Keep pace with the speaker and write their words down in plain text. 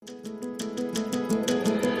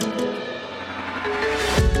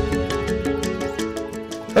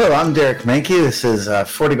Hello, I'm Derek Menke. This is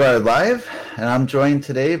FortiGuard Live, and I'm joined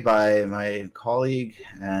today by my colleague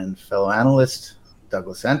and fellow analyst,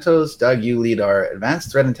 Douglas Santos. Doug, you lead our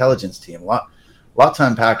advanced threat intelligence team. Lot to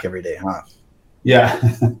unpack every day, huh? Yeah,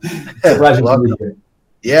 it's a pleasure to be here.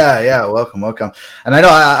 Yeah, welcome. And I know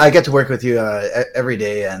I get to work with you every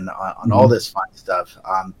day and on all this fun stuff.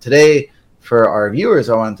 Today, for our viewers,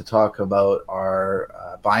 I wanted to talk about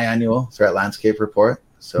our biannual threat landscape report.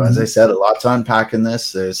 So as I said, a lot to unpack in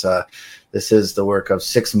this. This is the work of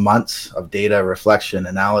 6 months of data reflection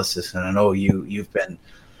analysis, and I know you've been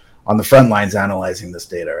on the front lines analyzing this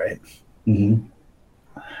data, right? Mm-hmm.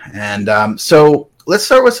 And so let's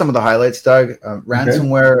start with some of the highlights, Doug.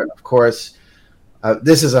 Ransomware, of course,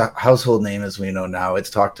 this is a household name as we know now.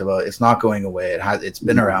 It's talked about. It's not going away. It's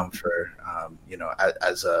been around for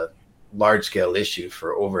as a large-scale issue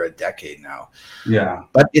for over a decade now. Yeah.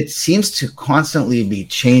 But it seems to constantly be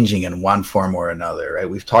changing in one form or another, right?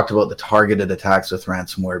 We've talked about the targeted attacks with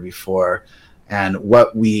ransomware before, and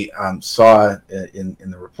what we saw in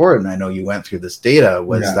the report, and I know you went through this data,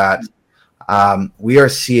 was that we are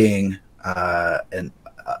seeing a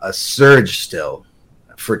surge still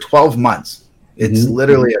for 12 months. It's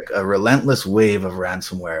literally a relentless wave of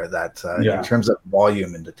ransomware that in terms of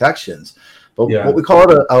volume and detections. But what we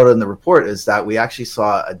call it out in the report is that we actually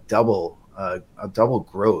saw a double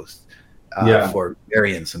growth for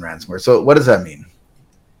variants in ransomware. So what does that mean?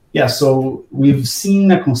 Yeah, so we've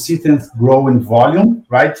seen a consistent growth in volume,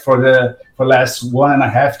 right? For last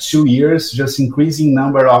 1.5, 2 years, just increasing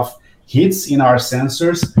number of hits in our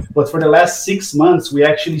sensors. But for the last 6 months, we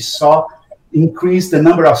actually saw increase the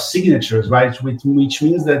number of signatures, right? Which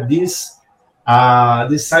means that these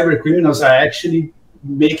cyber criminals are actually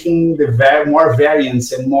making more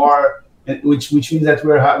variants and more, which means that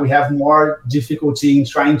we have more difficulty in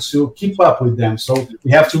trying to keep up with them. So we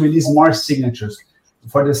have to release more signatures.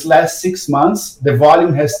 For this last 6 months, the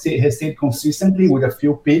volume has stayed consistently with a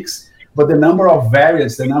few peaks, but the number of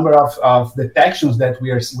variants, the number of detections that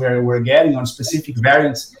we're getting on specific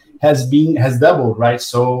variants has doubled, right?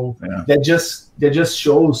 So that just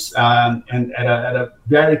shows and at a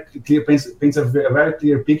very clear paints a very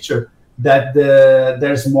clear picture that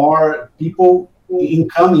there's more people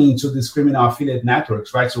incoming into these criminal affiliate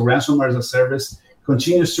networks, right? So ransomware as a service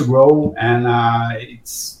continues to grow, and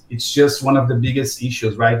it's just one of the biggest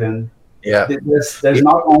issues, right? And there's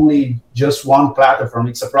not only just one platform;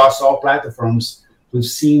 it's across all platforms. We've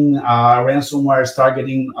seen ransomware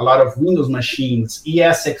targeting a lot of Windows machines,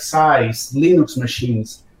 ESXis, Linux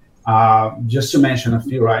machines, just to mention a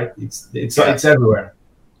few, right? It's everywhere.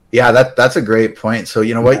 Yeah, that's a great point. So,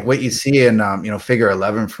 what you see in, figure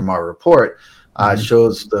 11 from our report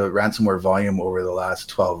shows the ransomware volume over the last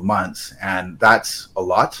 12 months. And that's a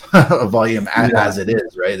lot of volume as it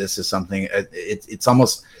is, right? This is something, it's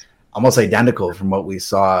almost identical from what we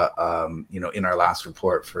saw, in our last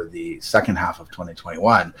report for the second half of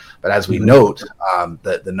 2021. But as we note,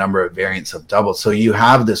 the number of variants have doubled. So you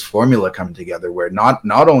have this formula come together where not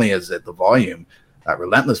only is it the volume, that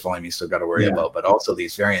relentless volume you still got to worry about, but also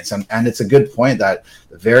these variants. And it's a good point that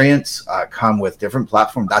the variants come with different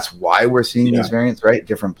platforms. That's why we're seeing these variants, right?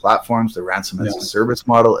 Different platforms, the ransom as a service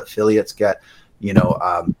model, affiliates get,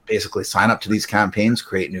 basically sign up to these campaigns,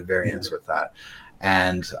 create new variants with that.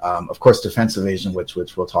 And of course, defense evasion, which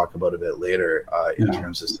we'll talk about a bit later in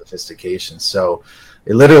terms of sophistication. So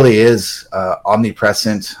it literally is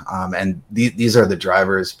omnipresent, and these are the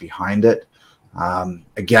drivers behind it.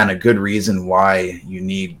 Again, a good reason why you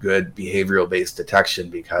need good behavioral-based detection,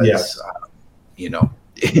 because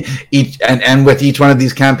with each one of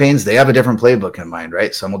these campaigns, they have a different playbook in mind,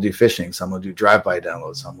 right? Some will do phishing, some will do drive-by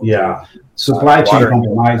downloads, some will do supply chain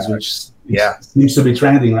compromise, which seems to be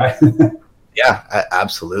trending, right? Yeah,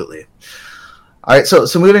 absolutely. All right, so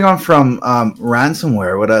moving on from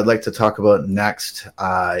ransomware, what I'd like to talk about next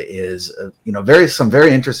is some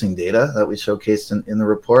very interesting data that we showcased in the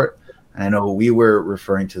report. And I know we were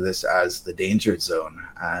referring to this as the danger zone.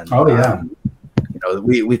 And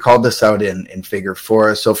we called this out in figure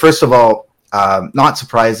 4. So first of all, not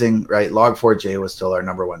surprising, right? Log4j was still our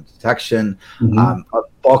number one detection. A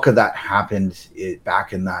bulk of that happened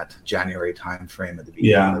back in that January timeframe at the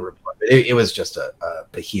beginning of the report. It was just a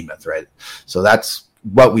behemoth, right? So that's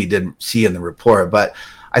what we did see in the report. But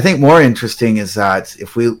I think more interesting is that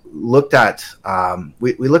if we looked at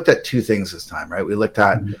we looked at two things this time, right? We looked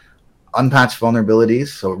at unpatched vulnerabilities.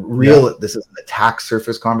 So this is an attack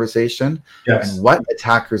surface conversation, and what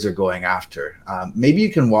attackers are going after. Maybe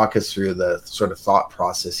you can walk us through the sort of thought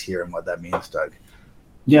process here and what that means, Doug.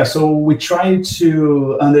 Yeah, so we try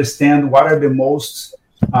to understand what are the most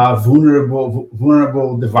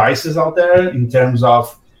vulnerable devices out there in terms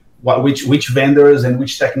of which vendors and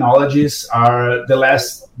which technologies are the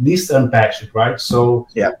least unpatched, right? So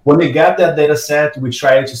when we got that data set, we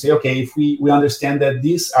try to say, okay, if we understand that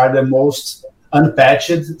these are the most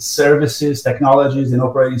unpatched services, technologies, and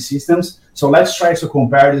operating systems, so let's try to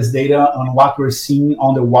compare this data on what we're seeing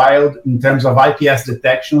on the wild in terms of IPS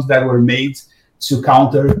detections that were made to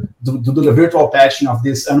counter, to do the virtual patching of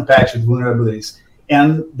these unpatched vulnerabilities.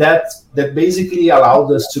 And that basically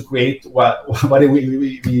allowed us to create what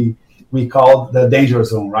we call the danger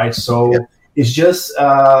zone, right? So it's just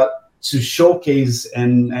to showcase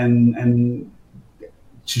and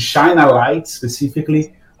to shine a light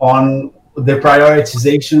specifically on the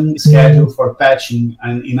prioritization schedule for patching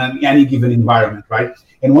and in any given environment, right?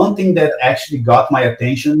 And one thing that actually got my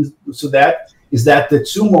attention to that is that the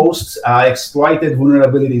two most exploited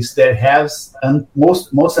vulnerabilities that have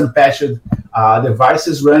most unpatched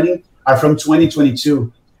devices running are from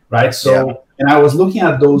 2022, right? So, and I was looking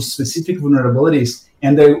at those specific vulnerabilities,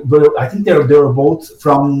 and I think they were both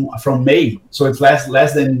from May, so it's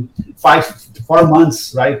less than 4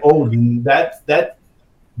 months, right, old. And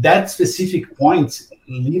that specific point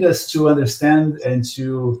lead us to understand and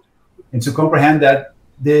to comprehend that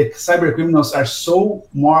the cyber criminals are so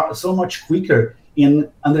much quicker in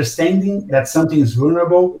understanding that something is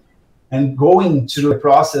vulnerable and going through the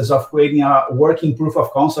process of creating a working proof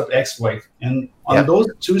of concept exploit. And on those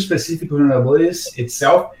two specific vulnerabilities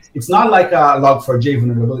itself, it's not like a Log4j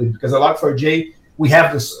vulnerability, because a Log4j, we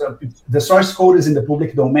have this, the source code is in the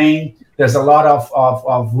public domain. There's a lot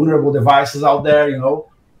of vulnerable devices out there,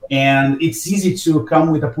 and it's easy to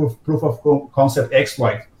come with a proof of concept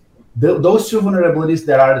exploit. Those two vulnerabilities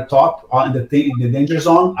that are the top in the danger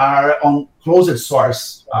zone are on closed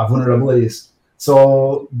source vulnerabilities.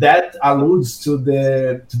 So that alludes to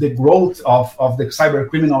the growth of the cyber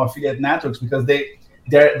criminal affiliate networks, because they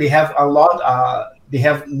have a lot. They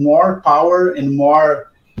have more power and more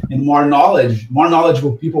knowledge, more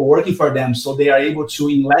knowledgeable people working for them. So they are able to,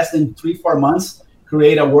 in less than 3-4 months,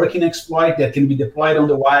 create a working exploit that can be deployed on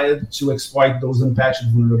the wild to exploit those unpatched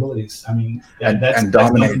vulnerabilities. I mean, and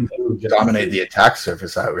dominate the attack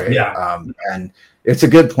surface out, right? And it's a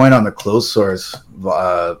good point on the closed source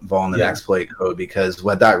vuln and exploit code, because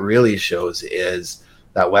what that really shows is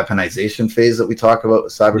that weaponization phase that we talk about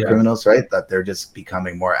with cyber criminals, right? That they're just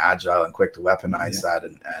becoming more agile and quick to weaponize that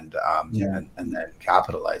and then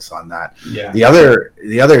capitalize on that. The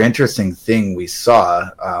other interesting thing we saw,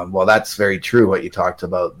 well, that's very true what you talked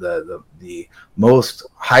about, the most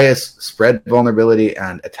highest spread vulnerability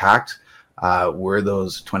and attacked were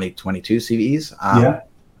those 2022 CVEs.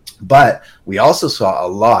 But we also saw a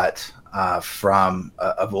lot from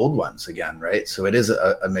of old ones again, right? So it is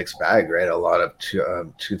a mixed bag, right? A lot of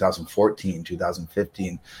 2014,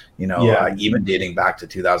 2015, even dating back to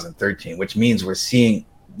 2013, which means we're seeing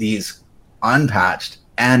these unpatched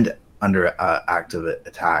and under active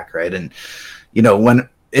attack, right? And when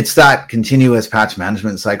it's that continuous patch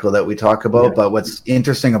management cycle that we talk about. But what's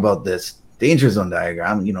interesting about this danger zone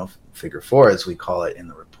diagram, figure 4 as we call it in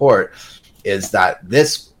the report, is that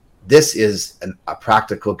this is a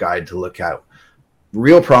practical guide to look at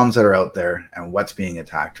real problems that are out there and what's being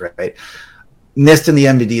attacked, right? NIST and the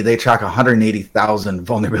MVD, they track 180,000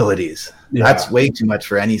 vulnerabilities. That's way too much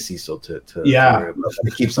for any CISO to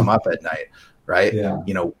keep them up at night, right?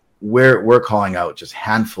 We're calling out just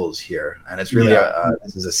handfuls here, and it's really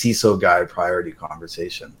this is a CISO guy priority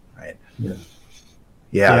conversation, right? And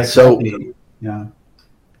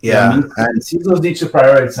CISOs need to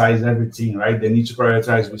prioritize everything, right? They need to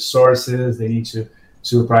prioritize resources. They need to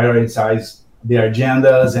prioritize their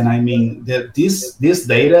agendas. And I mean, this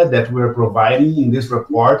data that we're providing in this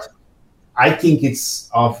report, I think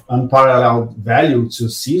it's of unparalleled value to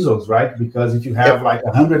CISOs, right? Because if you have like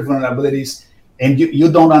 100 vulnerabilities and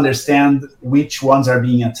you don't understand which ones are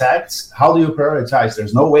being attacked, how do you prioritize?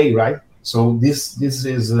 There's no way, right? So this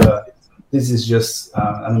is just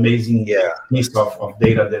an amazing piece of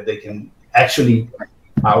data that they can actually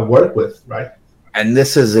work with, right? And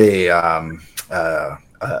this is a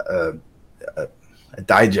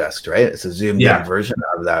digest, right? It's a zoomed in version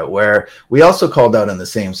of that, where we also called out in the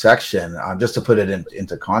same section, just to put it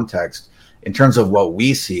into context, in terms of what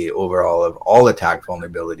we see overall of all attack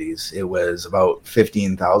vulnerabilities, it was about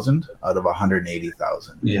 15,000 out of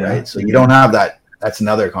 180,000, right? So you don't have that. That's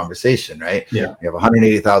another conversation, right? We have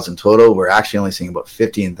 180,000 total. We're actually only seeing about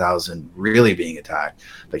 15,000 really being attacked.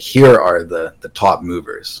 But here are the top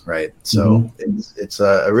movers, right? So it's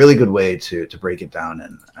a really good way to break it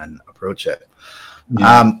down and approach it.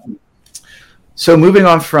 So moving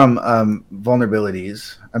on from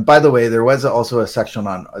vulnerabilities, and by the way, there was also a section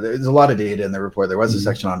on, there's a lot of data in the report. There was a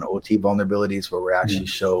section on OT vulnerabilities where we actually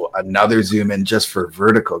show another zoom in just for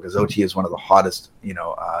vertical, because OT is one of the hottest,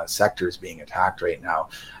 sectors being attacked right now.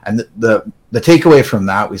 And the takeaway from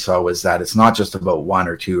that we saw was that it's not just about one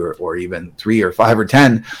or two or even 3 or 5 or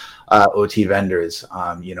 10 OT vendors.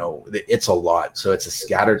 It's a lot. So it's a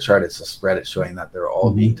scatter chart. It's a spread. It's showing that they're all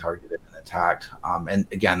being targeted and attacked. And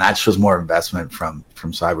again, that shows more investment from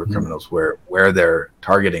cyber criminals where they're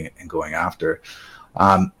targeting and going after.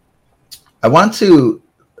 I want to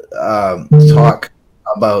talk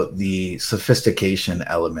about the sophistication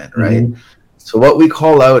element, right? So what we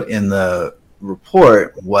call out in the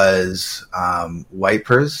report was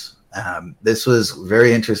wipers. This was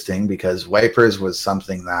very interesting because wipers was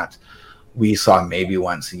something that we saw maybe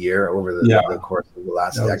once a year over the course of the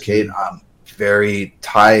last decade. Very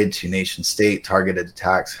tied to nation state targeted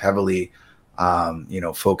attacks, heavily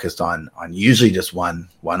focused on usually just one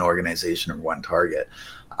organization or one target.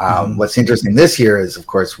 What's interesting this year is, of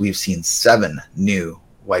course, we've seen 7 new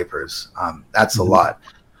wipers. That's a lot.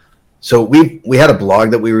 So we had a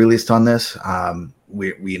blog that we released on this.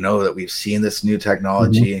 We know that we've seen this new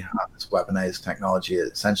technology, this weaponized technology,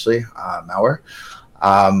 essentially malware,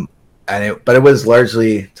 but it was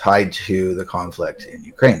largely tied to the conflict in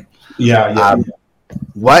Ukraine.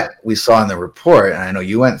 What we saw in the report, and I know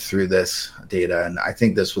you went through this data, and I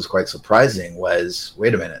think this was quite surprising, was,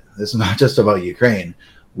 wait a minute, this is not just about Ukraine.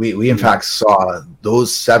 We in fact saw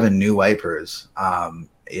those 7 new wipers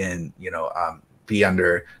be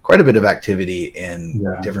under quite a bit of activity in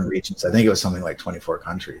different regions. I think it was something like 24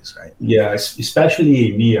 countries, right? Yeah,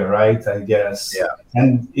 especially EMEA, right? I guess. Yeah.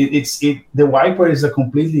 And the wiper is a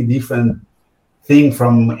completely different thing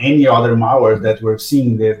from any other malware that we're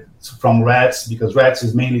seeing from rats, because rats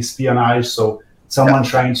is mainly espionage. So someone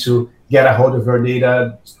trying to get a hold of your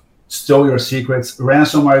data, steal your secrets.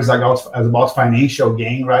 Ransomware is about financial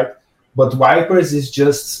gain, right? But wipers is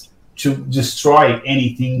just to destroy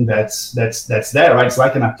anything that's there, right? It's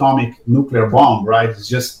like an atomic nuclear bomb, right?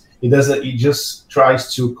 It just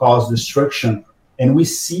tries to cause destruction. And we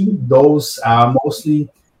see those mostly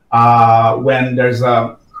when there's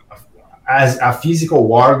a physical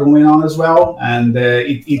war going on as well, and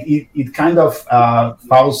it kind of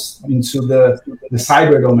falls into the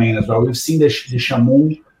cyber domain as well. We've seen the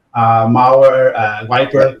Shamoon malware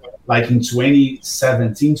wiper, like in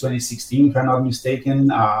 2017, 2016, if I'm not mistaken,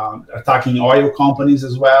 attacking oil companies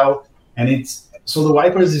as well. And so the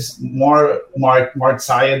wipers is more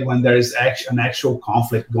tired when there is an actual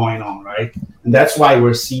conflict going on, right? And that's why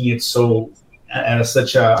we're seeing it at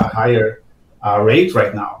such a higher rate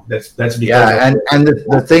right now. That's because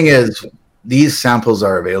the thing is, these samples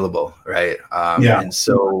are available, right? And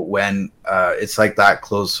so when it's like that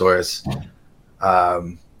closed source,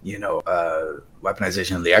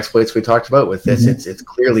 weaponization of the exploits we talked about with this, it's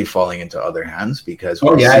clearly falling into other hands because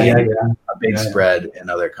we're seeing a big spread in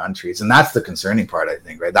other countries. And that's the concerning part, I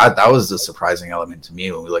think, right? That was the surprising element to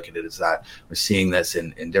me when we look at it, is that we're seeing this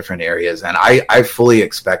in different areas. And I fully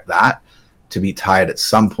expect that to be tied at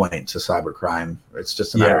some point to cybercrime. It's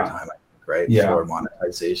just a matter of time, I think, right? For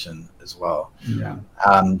monetization as well.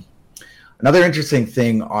 Another interesting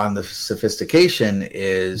thing on the sophistication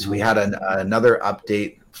is we had another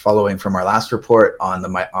update following from our last report on the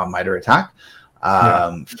MITRE attack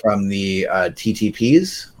from the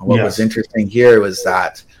TTPs. What was interesting here was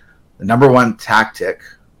that the number one tactic,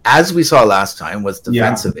 as we saw last time, was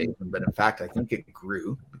defense evasion. But in fact, I think it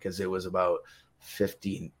grew because it was about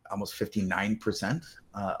almost 59%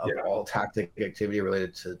 of all tactic activity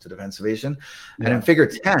related to defense evasion. And in figure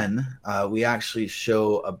 10, we actually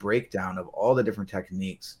show a breakdown of all the different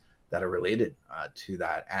techniques that are related to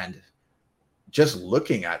that. And just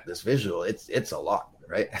looking at this visual, it's a lot,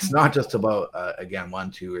 right? It's not just about, again,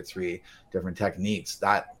 1, 2, or 3 different techniques.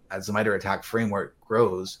 That, as the MITRE attack framework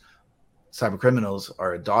grows, cyber criminals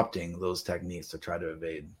are adopting those techniques to try to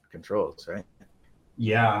evade controls, right?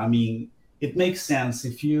 Yeah, I mean, it makes sense.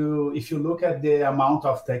 If you look at the amount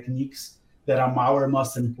of techniques that a malware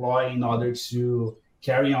must employ in order to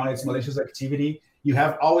carry on its malicious activity, you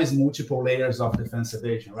have always multiple layers of defense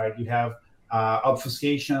evasion, right? You have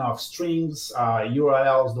obfuscation of strings,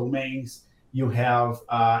 URLs, domains. You have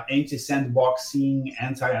anti-sandboxing,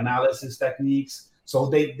 anti-analysis techniques. So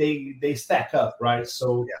they stack up, right?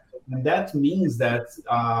 So and that means that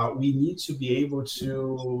we need to be able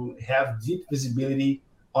to have deep visibility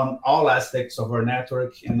on all aspects of our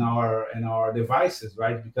network and our devices,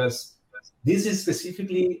 right? Because this is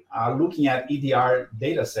specifically looking at EDR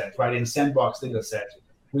data set, right, and sandbox data set,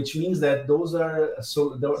 which means that those are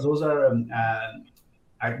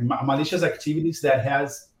malicious activities that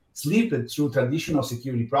has slipped through traditional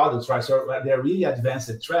security products, right? So they're really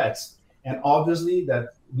advanced threats, and obviously that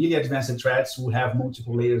really advanced threats will have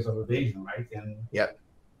multiple layers of evasion, right? And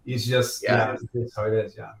it's just it's how it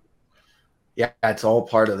is. Yeah, it's all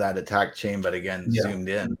part of that attack chain, but again, zoomed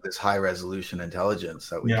in, this high resolution intelligence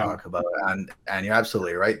that we talk about. And you're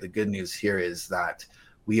absolutely right. The good news here is that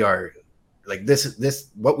we are like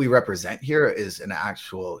this what we represent here is an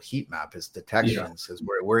actual heat map, is detections, because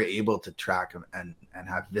we're able to track and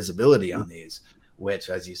have visibility on these, which,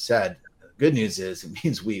 as you said, the good news is it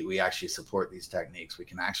means we actually support these techniques. We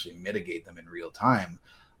can actually mitigate them in real time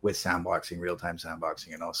with sandboxing, real-time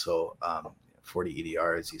sandboxing, and also 40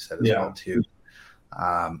 EDR, as you said as well too.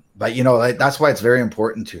 But that's why it's very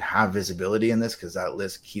important to have visibility in this, because that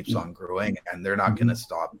list keeps on growing, and they're not going to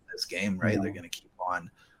stop this game, right? They're going to keep on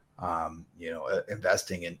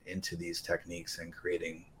investing into these techniques and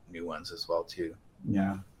creating new ones as well too.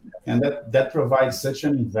 And that provides such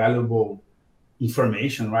an invaluable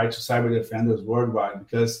information, right, to cyber defenders worldwide,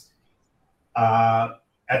 because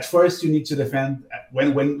at first you need to defend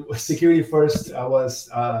when security first was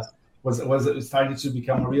starting to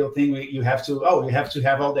become a real thing. You have to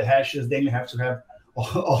have all the hashes, then you have to have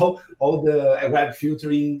all the web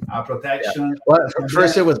filtering, protection. Well,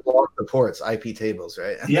 first it was block reports, IP tables,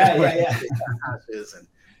 right?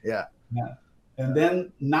 And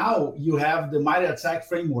then now you have the MITRE ATT&CK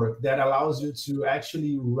framework that allows you to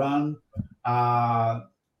actually run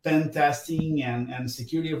pen testing and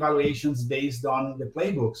security evaluations based on the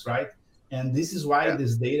playbooks, right? And this is why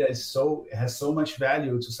this data has so much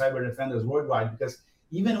value to cyber defenders worldwide, because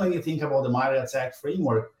even when you think about the MITRE ATT&CK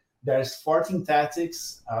framework, there's 14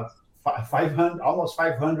 tactics, 500, almost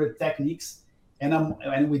 500 techniques,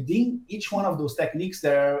 and within each one of those techniques,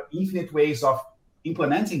 there are infinite ways of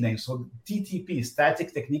implementing them. So TTP,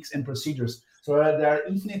 static techniques and procedures. So there are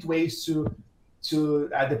infinite ways to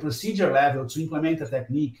at the procedure level to implement a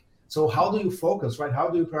technique. So how do you focus, right? How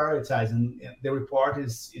do you prioritize? And the report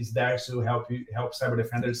is there to help cyber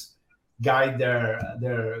defenders guide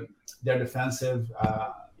their defensive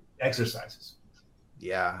exercises.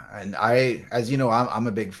 Yeah, and I'm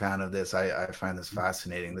a big fan of this. I find this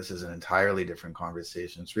fascinating. This is an entirely different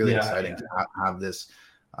conversation. It's really exciting to have this,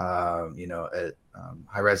 high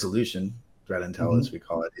resolution threat intel, as we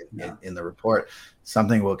call it in the report.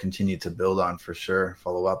 Something we'll continue to build on for sure,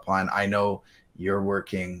 follow up on. I know you're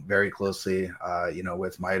working very closely,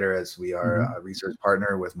 with MITRE, as we are a research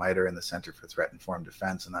partner with MITRE and the Center for Threat Informed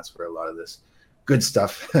Defense, and that's where a lot of this good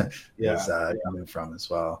stuff is coming from as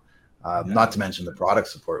well. Not to mention the product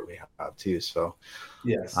support we have too. So,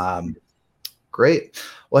 great.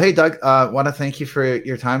 Well, hey, Doug, want to thank you for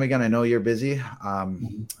your time again. I know you're busy.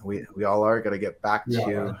 We all are. Got to get back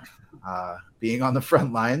to being on the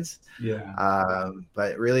front lines.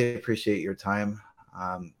 But really appreciate your time.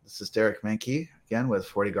 This is Derek Menke again with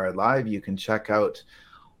FortiGuard Live. You can check out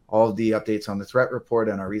all of the updates on the threat report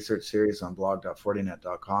and our research series on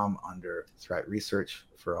blog.fortinet.com under threat research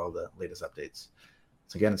for all the latest updates.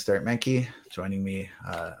 So again, it's Derek Menke. Joining me,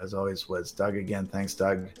 as always, was Doug again. Thanks,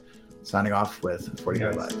 Doug. Signing off with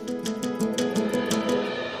FortiGuard Live.